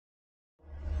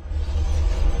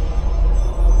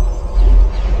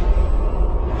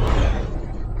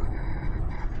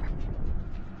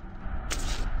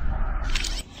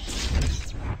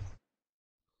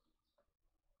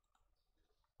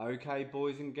Okay,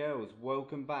 boys and girls,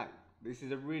 welcome back. This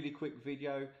is a really quick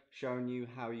video showing you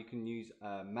how you can use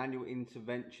manual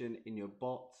intervention in your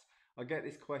bots. I get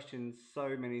this question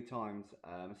so many times,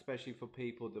 especially for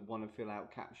people that want to fill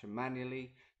out CAPTCHA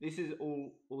manually. This is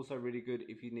also really good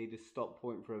if you need a stop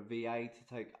point for a VA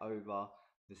to take over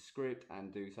the script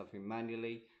and do something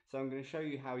manually. So I'm going to show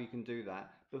you how you can do that.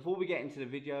 Before we get into the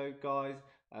video, guys,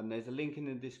 there's a link in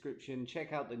the description.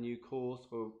 Check out the new course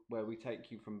where we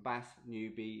take you from BAS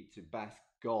newbie to BAS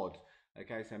God.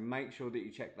 Okay, so make sure that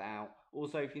you check that out.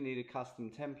 Also, if you need a custom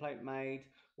template made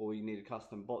or you need a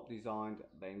custom bot designed,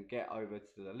 then get over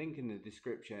to the link in the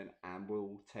description and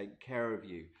we'll take care of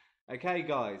you. Okay,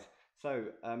 guys, so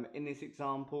in this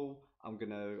example, I'm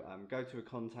going to go to a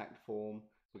contact form.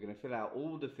 We're going to fill out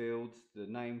all the fields, the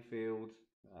name field,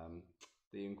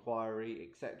 the inquiry,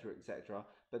 etc, etc.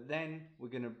 But then we're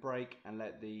going to break and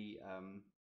let the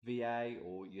VA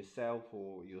or yourself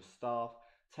or your staff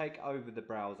take over the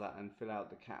browser and fill out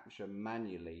the CAPTCHA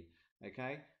manually.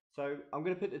 Okay, so I'm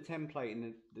going to put the template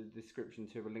in the description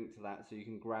to have a link to that so you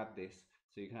can grab this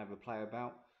so you can have a play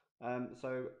about.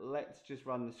 So let's just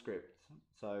run the script.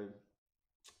 So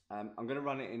I'm going to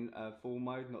run it in full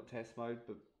mode, not test mode,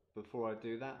 but before I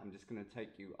do that, I'm just going to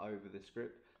take you over the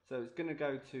script. So it's going to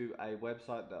go to a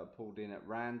website that I pulled in at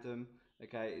random.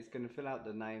 Okay, it's going to fill out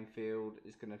the name field,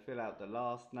 it's going to fill out the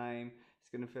last name, it's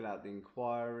going to fill out the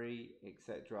inquiry,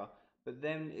 etc. But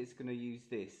then it's going to use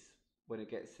this when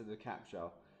it gets to the CAPTCHA.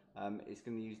 It's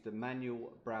going to use the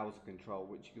manual browser control,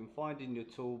 which you can find in your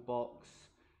toolbox.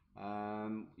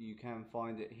 You can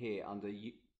find it here under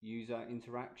user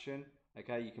interaction.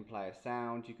 Okay, you can play a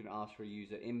sound, you can ask for a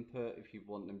user input if you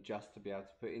want them just to be able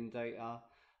to put in data,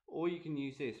 or you can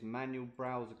use this manual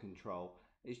browser control.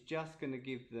 It's just going to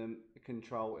give them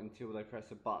control until they press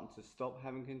a button to stop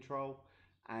having control,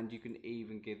 and you can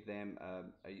even give them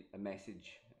a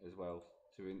message as well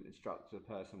to instruct the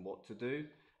person what to do.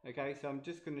 Okay, so I'm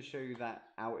just going to show you that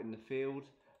out in the field.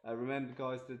 Remember,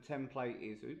 guys, the template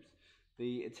is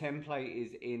the template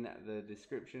is in the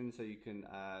description, so you can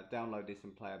download this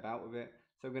and play about with it.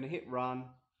 So I'm going to hit run.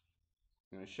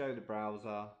 I'm going to show the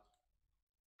browser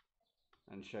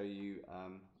and show you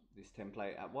this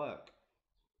template at work.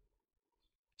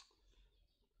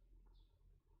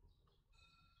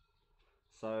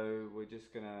 So we're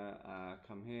just going to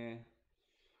come here.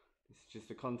 This is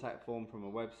just a contact form from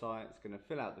a website. It's going to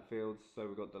fill out the fields. So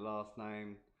we've got the last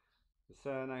name, the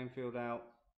surname filled out,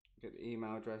 get the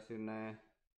email address in there,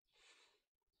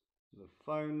 the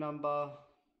phone number,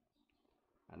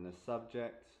 and the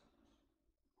subject.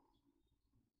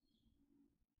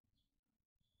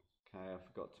 Okay, I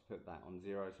forgot to put that on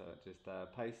 0, so I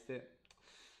just paste it.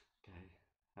 Okay,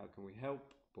 how can we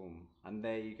help? Boom, and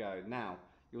there you go. Now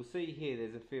you'll see here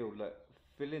there's a field, look,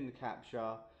 fill in the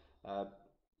CAPTCHA.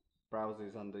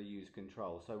 Browsers under user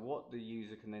control. So what the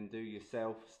user can then do,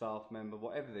 yourself, staff member,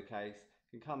 whatever the case,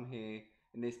 can come here.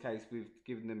 In this case, we've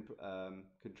given them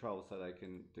control so they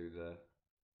can do the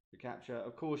reCAPTCHA.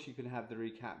 Of course, you can have the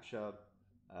reCAPTCHA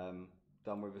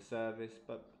done with a service,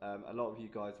 but a lot of you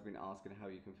guys have been asking how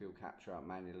you can fill CAPTCHA out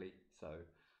manually. So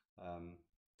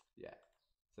yeah,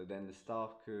 so then the staff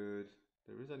could,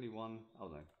 there is only one, oh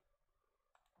no.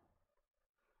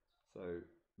 So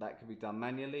that can be done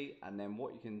manually, and then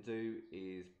what you can do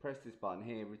is press this button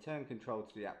here, return control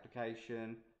to the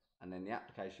application, and then the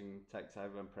application takes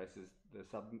over and presses the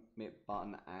submit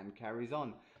button and carries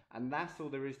on. And that's all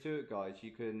there is to it, guys.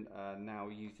 You can now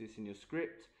use this in your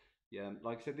script. Yeah,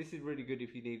 like I said, this is really good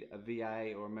if you need a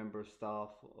VA or a member of staff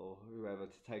or whoever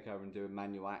to take over and do a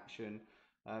manual action.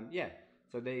 Yeah,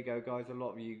 so there you go, guys. A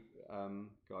lot of you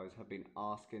guys have been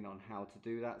asking on how to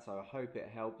do that, so I hope it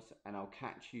helps, and I'll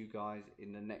catch you guys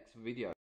in the next video.